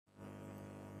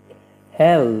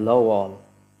Hello all,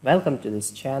 welcome to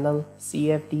this channel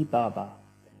cfdbaba.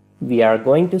 We are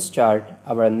going to start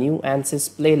our new ANSYS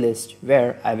playlist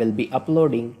where I will be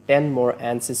uploading 10 more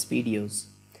ANSYS videos.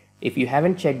 If you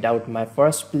haven't checked out my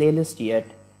first playlist yet,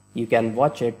 you can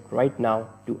watch it right now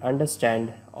to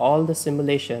understand all the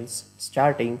simulations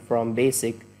starting from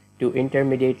basic to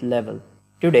intermediate level.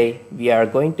 Today we are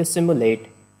going to simulate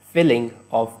filling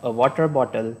of a water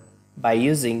bottle by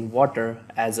using water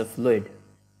as a fluid.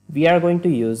 We are going to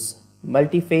use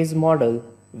multiphase model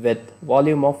with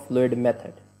volume of fluid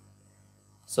method.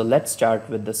 So let's start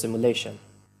with the simulation.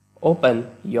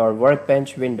 Open your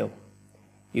workbench window.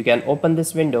 You can open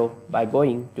this window by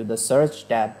going to the search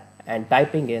tab and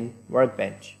typing in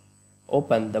workbench.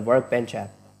 Open the workbench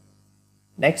app.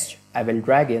 Next, I will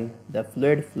drag in the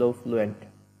fluid flow fluent.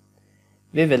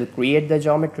 We will create the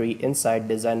geometry inside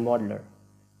Design Modeler.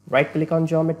 Right click on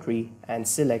geometry and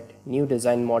select New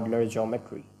Design Modeler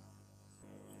Geometry.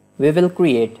 We will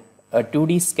create a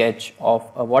 2D sketch of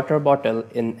a water bottle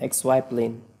in XY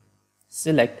plane.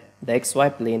 Select the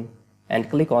XY plane and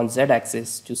click on Z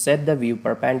axis to set the view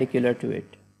perpendicular to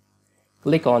it.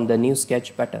 Click on the New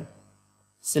Sketch button.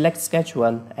 Select Sketch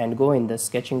 1 and go in the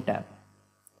Sketching tab.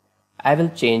 I will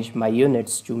change my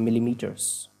units to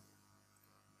millimeters.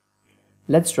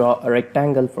 Let's draw a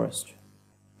rectangle first.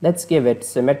 Let's give it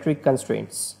symmetric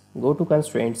constraints. Go to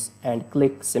Constraints and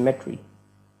click Symmetry.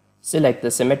 Select the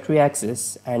symmetry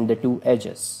axis and the two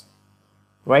edges.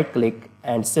 Right-click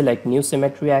and select New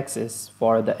Symmetry Axis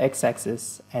for the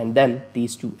x-axis and then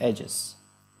these two edges.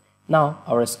 Now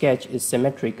our sketch is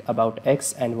symmetric about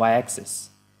x and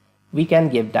y-axis. We can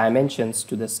give dimensions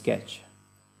to the sketch.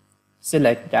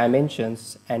 Select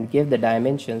Dimensions and give the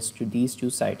dimensions to these two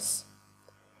sides.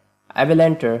 I will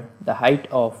enter the height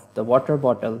of the water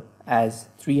bottle as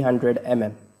 300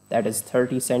 mm, that is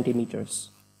 30 centimeters.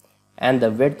 And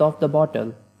the width of the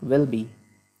bottle will be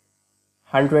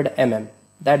 100 mm,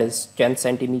 that is 10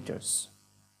 centimeters.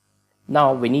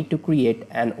 Now we need to create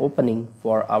an opening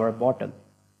for our bottle.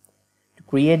 To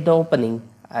create the opening,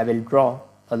 I will draw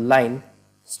a line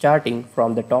starting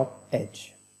from the top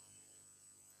edge.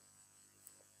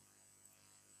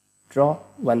 Draw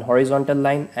one horizontal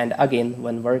line and again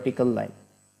one vertical line.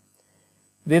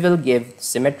 We will give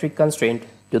symmetric constraint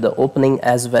to the opening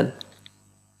as well.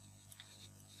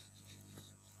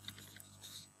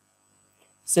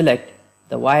 Select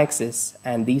the y-axis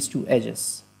and these two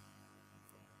edges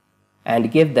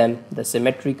and give them the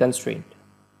symmetry constraint.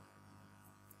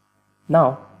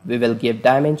 Now we will give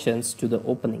dimensions to the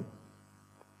opening.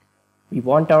 We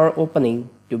want our opening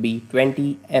to be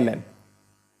 20 mm.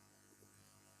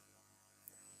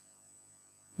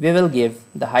 We will give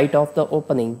the height of the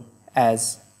opening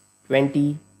as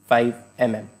 25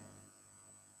 mm.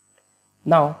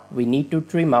 Now we need to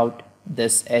trim out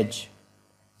this edge.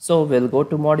 So we'll go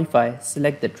to Modify,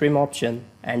 select the Trim option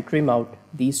and trim out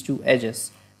these two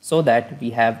edges so that we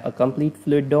have a complete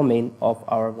fluid domain of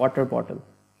our water bottle.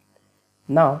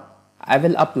 Now I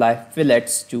will apply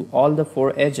fillets to all the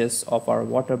four edges of our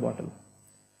water bottle.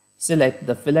 Select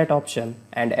the Fillet option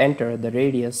and enter the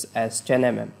radius as 10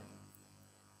 mm.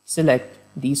 Select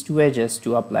these two edges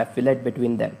to apply fillet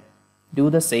between them. Do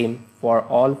the same for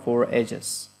all four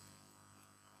edges.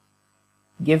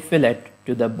 Give fillet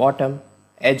to the bottom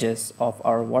edges of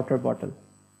our water bottle.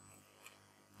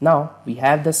 Now we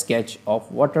have the sketch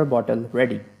of water bottle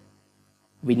ready.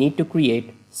 We need to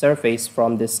create surface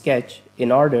from this sketch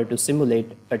in order to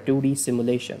simulate a 2D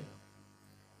simulation.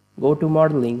 Go to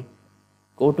Modeling,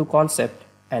 go to Concept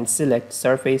and select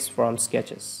Surface from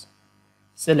Sketches.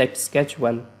 Select Sketch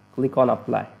 1, click on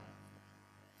Apply.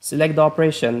 Select the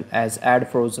operation as Add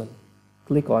Frozen.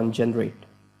 Click on Generate.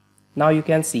 Now you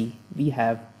can see we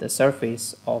have the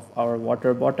surface of our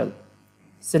water bottle.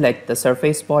 Select the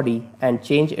surface body and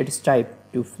change its type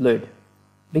to fluid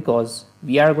because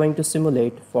we are going to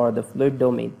simulate for the fluid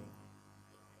domain.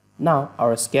 Now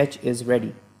our sketch is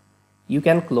ready. You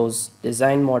can close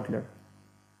Design Modeler.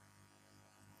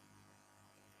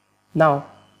 Now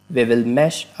we will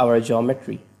mesh our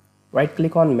geometry. Right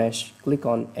click on Mesh, click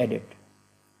on Edit.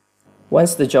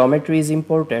 Once the geometry is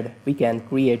imported, we can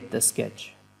create the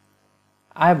sketch.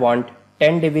 I want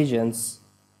 10 divisions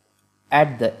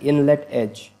at the inlet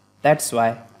edge. That's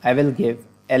why I will give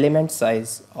element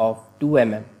size of 2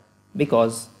 mm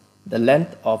because the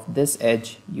length of this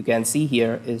edge you can see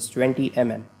here is 20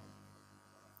 mm.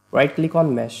 Right click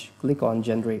on Mesh, click on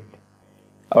Generate.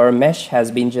 Our mesh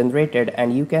has been generated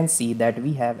and you can see that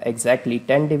we have exactly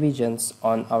 10 divisions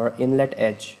on our inlet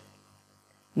edge.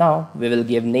 Now we will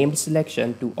give named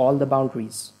selection to all the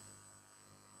boundaries.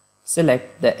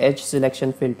 Select the Edge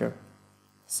Selection filter.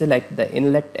 Select the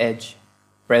inlet edge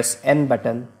press N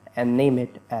button and name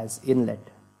it as inlet.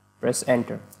 Press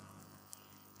enter.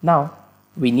 Now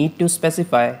we need to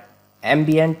specify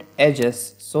ambient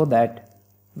edges so that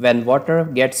when water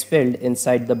gets filled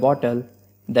inside the bottle,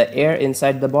 the air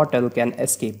inside the bottle can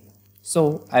escape.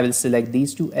 So I will select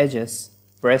these two edges,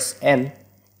 press N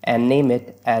and name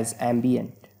it as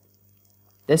ambient.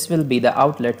 This will be the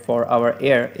outlet for our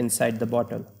air inside the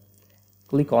bottle.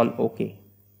 Click on OK.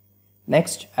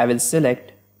 Next, I will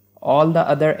select all the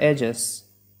other edges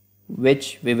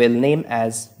which we will name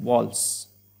as walls.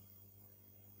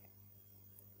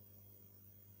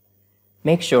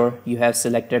 Make sure you have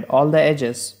selected all the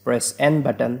edges, press N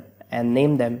button and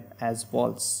name them as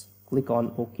walls. Click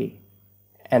on OK.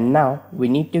 And now we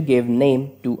need to give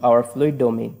name to our fluid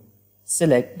domain.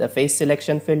 Select the face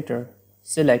selection filter,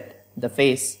 select the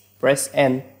face, press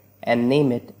N and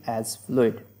name it as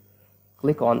fluid.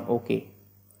 Click on OK.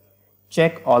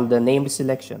 Check all the named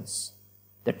selections.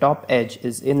 The top edge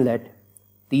is inlet.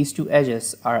 These two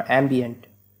edges are ambient.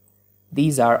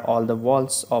 These are all the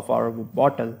walls of our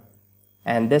bottle,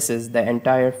 and this is the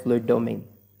entire fluid domain.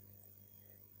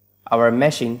 Our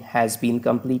meshing has been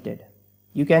completed.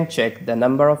 You can check the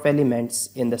number of elements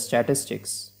in the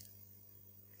statistics.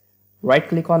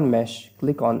 Right-click on mesh,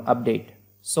 click on update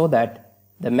so that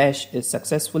the mesh is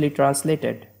successfully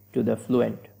translated to the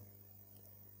Fluent.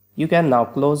 You can now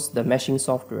close the meshing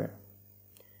software.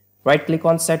 Right-click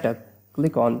on setup,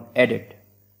 click on edit.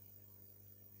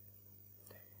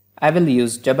 I will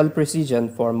use double precision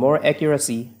for more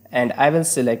accuracy and I will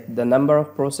select the number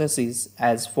of processes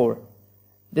as 4.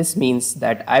 This means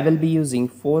that I will be using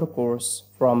 4 cores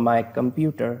from my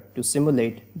computer to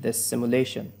simulate this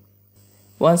simulation.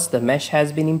 Once the mesh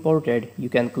has been imported, you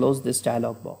can close this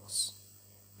dialog box.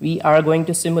 We are going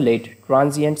to simulate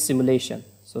transient simulation,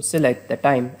 so select the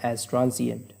time as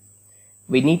transient.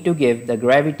 We need to give the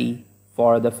gravity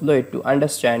for the fluid to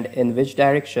understand in which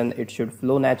direction it should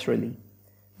flow naturally.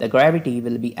 The gravity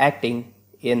will be acting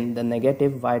in the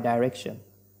negative y direction.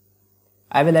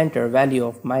 I will enter value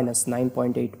of minus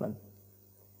 9.81.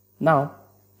 Now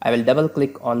I will double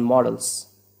click on models.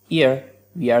 Here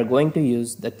we are going to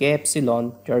use the K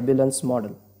epsilon turbulence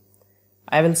model.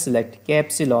 I will select K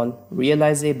epsilon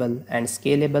realizable and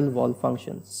scalable wall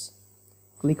functions.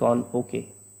 Click on OK.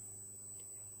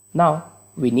 Now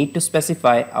we need to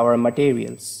specify our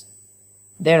materials.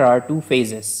 There are 2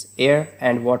 phases, air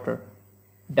and water.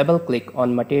 Double click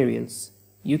on materials.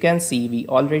 You can see we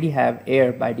already have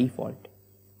air by default.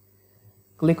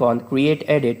 Click on create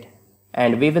edit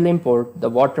and we will import the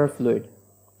water fluid.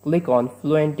 Click on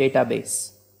Fluent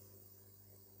database.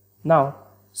 Now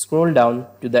scroll down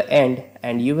to the end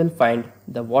and you will find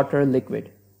the water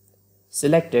liquid.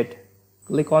 Select it,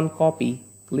 click on copy,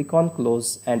 click on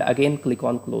close and again click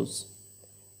on close.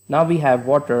 Now we have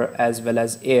water as well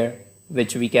as air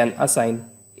which we can assign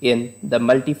in the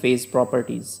multiphase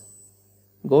properties.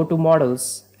 Go to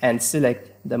models and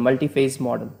select the multiphase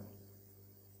model.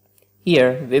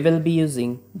 Here we will be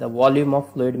using the volume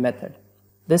of fluid method.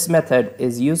 This method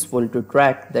is useful to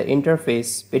track the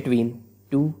interface between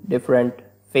 2 different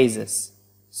phases.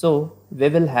 So we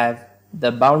will have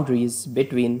the boundaries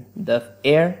between the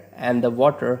air and the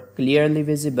water clearly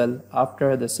visible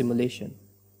after the simulation.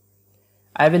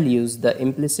 I will use the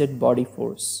implicit body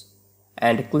force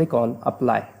and click on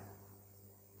apply.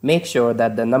 Make sure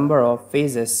that the number of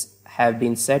phases have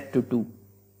been set to 2.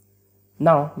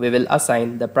 Now we will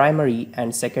assign the primary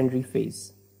and secondary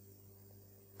phase.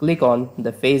 Click on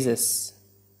the phases.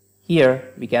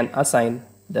 Here we can assign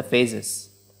the phases.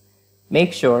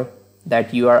 Make sure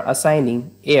that you are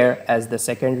assigning air as the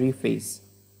secondary phase.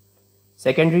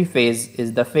 Secondary phase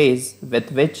is the phase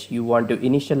with which you want to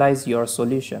initialize your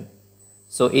solution.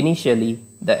 So initially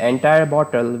the entire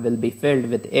bottle will be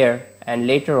filled with air and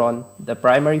later on the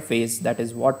primary phase, that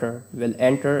is water, will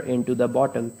enter into the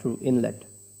bottle through inlet.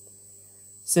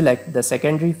 Select the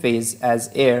secondary phase as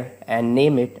air and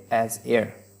name it as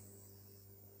air.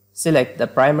 Select the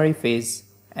primary phase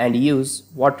and use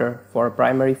water for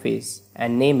primary phase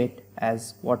and name it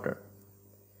as water.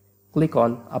 Click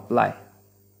on apply.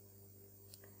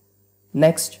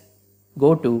 Next,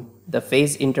 go to the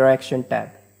phase interaction tab.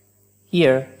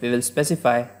 Here we will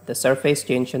specify the surface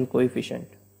tension coefficient.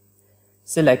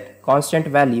 Select constant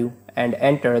value and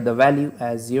enter the value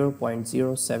as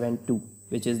 0.072,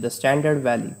 which is the standard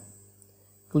value.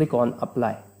 Click on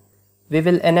apply. We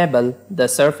will enable the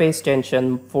surface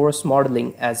tension force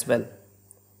modeling as well.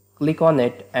 Click on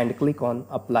it and click on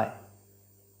apply.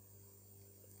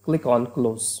 Click on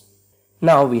close.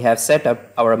 Now we have set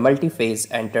up our multiphase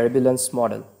and turbulence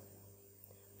model.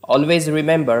 Always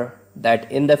remember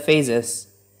that in the phases,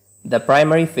 the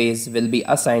primary phase will be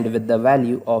assigned with the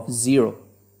value of 0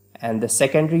 and the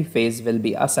secondary phase will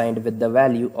be assigned with the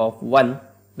value of 1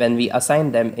 when we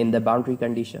assign them in the boundary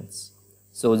conditions.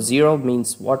 So 0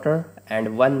 means water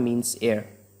and 1 means air.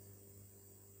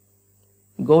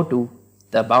 Go to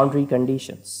the boundary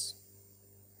conditions.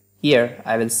 Here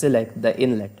I will select the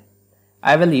inlet.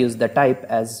 I will use the type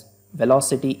as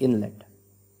velocity inlet.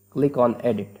 Click on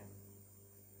edit.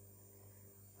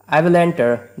 I will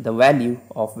enter the value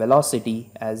of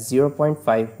velocity as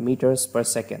 0.5 meters per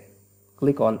second.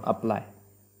 Click on apply.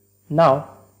 Now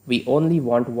we only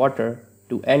want water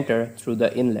to enter through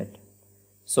the inlet.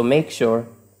 So make sure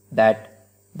that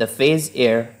the phase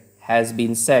air has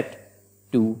been set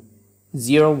to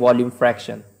 0 volume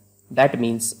fraction. That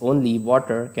means only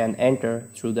water can enter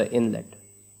through the inlet.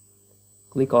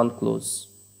 Click on close.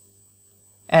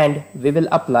 And we will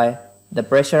apply the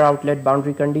pressure outlet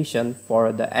boundary condition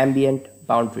for the ambient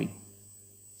boundary.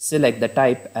 Select the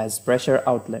type as pressure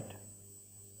outlet.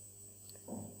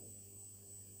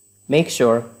 Make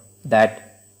sure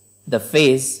that the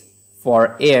phase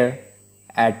for air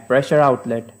at pressure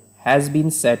outlet has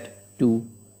been set to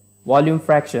volume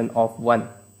fraction of 1.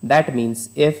 That means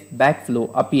if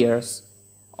backflow appears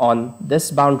on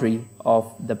this boundary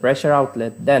of the pressure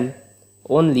outlet, then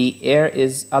only air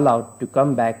is allowed to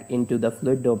come back into the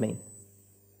fluid domain.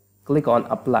 Click on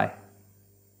apply.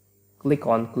 Click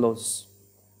on close.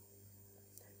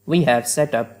 We have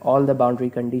set up all the boundary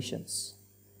conditions.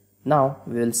 Now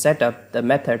we will set up the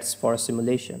methods for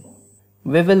simulation.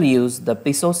 We will use the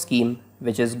PISO scheme,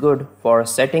 which is good for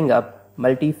setting up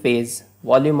multi-phase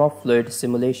volume of fluid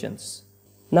simulations.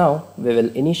 Now we will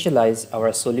initialize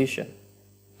our solution.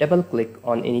 Double click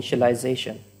on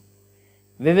initialization.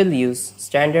 We will use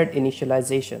standard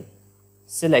initialization.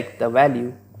 Select the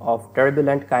value of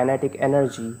turbulent kinetic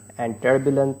energy and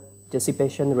turbulent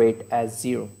dissipation rate as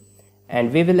 0.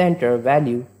 And we will enter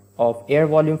value of air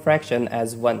volume fraction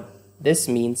as 1. This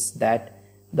means that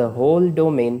the whole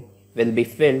domain will be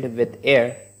filled with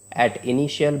air at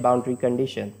initial boundary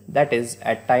condition, that is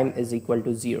at time is equal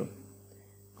to 0.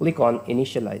 Click on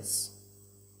initialize.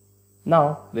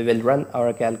 Now we will run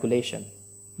our calculation.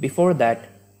 Before that,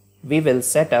 we will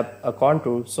set up a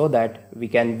contour so that we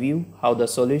can view how the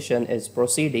solution is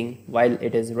proceeding while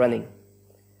it is running.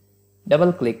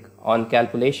 Double click on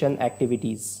calculation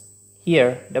activities.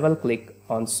 Here double click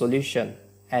on solution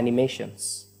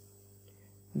animations.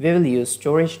 We will use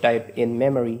storage type in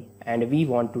memory and we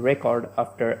want to record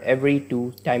after every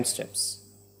 2 time steps.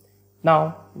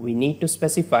 Now we need to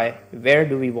specify where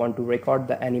do we want to record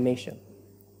the animation.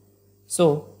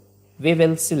 So we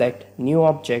will select new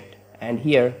object and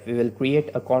here we will create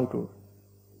a contour.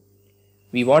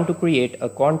 We want to create a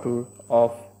contour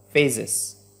of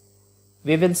phases.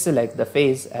 We will select the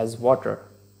phase as water.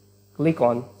 Click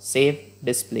on Save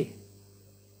Display.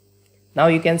 Now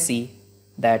you can see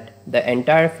that the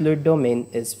entire fluid domain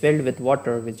is filled with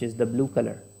water, which is the blue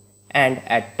color. And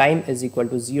at time is equal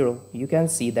to 0, you can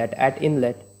see that at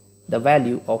inlet the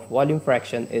value of volume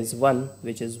fraction is 1,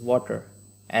 which is water.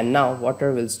 And now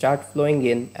water will start flowing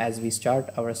in as we start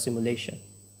our simulation.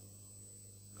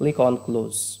 Click on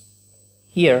close.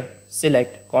 Here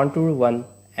select contour 1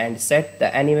 and set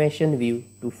the animation view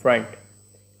to front.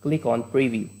 Click on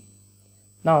preview.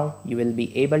 Now you will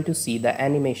be able to see the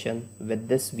animation with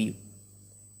this view.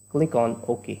 Click on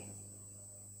OK.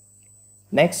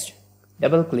 Next,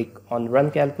 double click on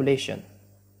run calculation.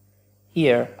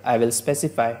 Here I will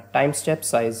specify time step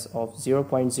size of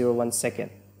 0.01 second.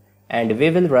 And we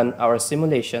will run our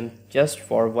simulation just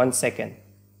for 1 second.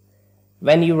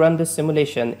 When you run the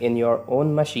simulation in your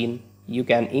own machine, you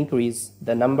can increase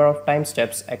the number of time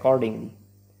steps accordingly.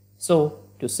 So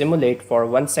to simulate for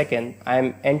 1 second, I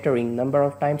am entering number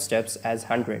of time steps as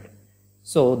 100.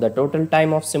 So the total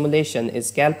time of simulation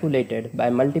is calculated by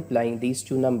multiplying these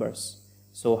two numbers.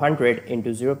 So 100 into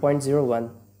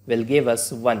 0.01 will give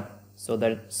us 1. So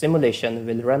the simulation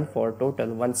will run for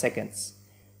total 1 seconds.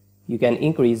 You can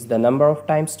increase the number of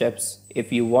time steps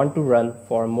if you want to run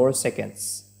for more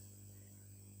seconds.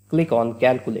 Click on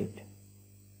Calculate.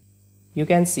 You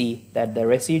can see that the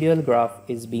residual graph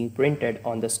is being printed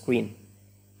on the screen.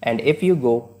 And if you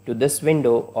go to this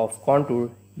window of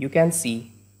contour, you can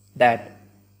see that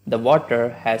the water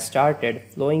has started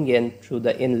flowing in through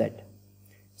the inlet.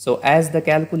 So as the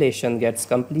calculation gets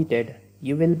completed,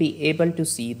 you will be able to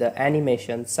see the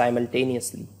animation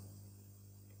simultaneously.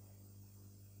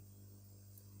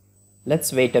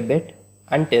 Let's wait a bit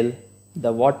until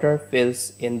the water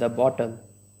fills in the bottle.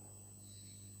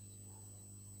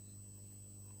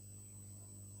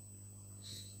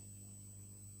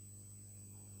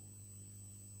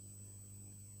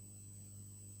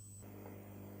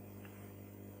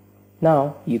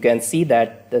 Now you can see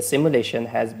that the simulation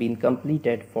has been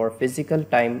completed for physical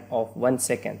time of 1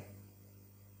 second.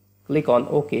 Click on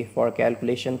OK for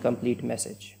calculation complete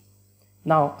message.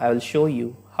 Now I will show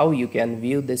you how you can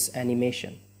view this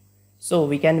animation. So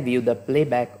we can view the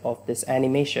playback of this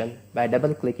animation by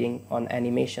double clicking on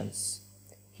animations.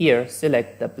 Here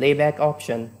select the playback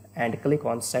option and click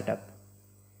on setup.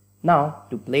 Now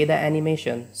to play the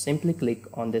animation, simply click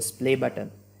on this play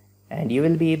button and you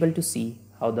will be able to see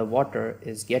how the water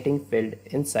is getting filled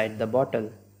inside the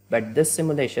bottle, but this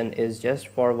simulation is just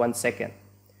for 1 second.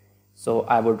 So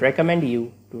I would recommend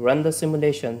you to run the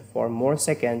simulation for more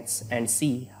seconds and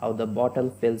see how the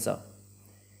bottle fills up.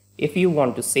 If you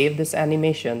want to save this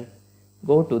animation,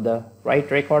 go to the write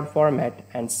record format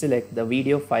and select the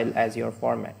video file as your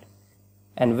format.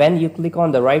 And when you click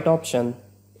on the right option,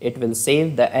 it will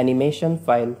save the animation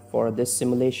file for this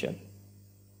simulation.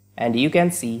 And you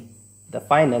can see the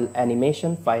final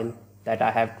animation file that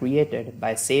I have created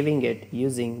by saving it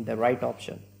using the right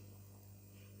option.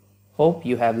 Hope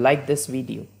you have liked this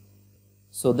video.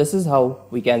 So this is how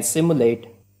we can simulate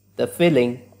the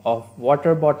filling of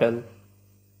water bottle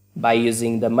by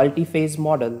using the multiphase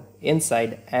model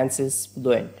inside ANSYS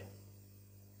Fluent.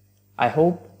 I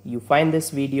hope you find this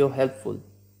video helpful.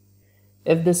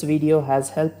 If this video has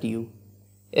helped you,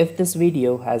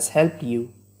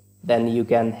 then you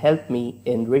can help me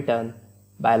in return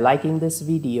by liking this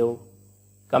video,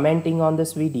 commenting on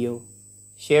this video,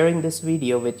 sharing this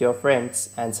video with your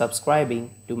friends and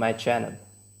subscribing to my channel.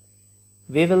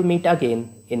 We will meet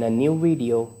again in a new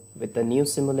video with a new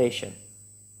simulation.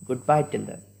 Goodbye till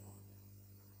then.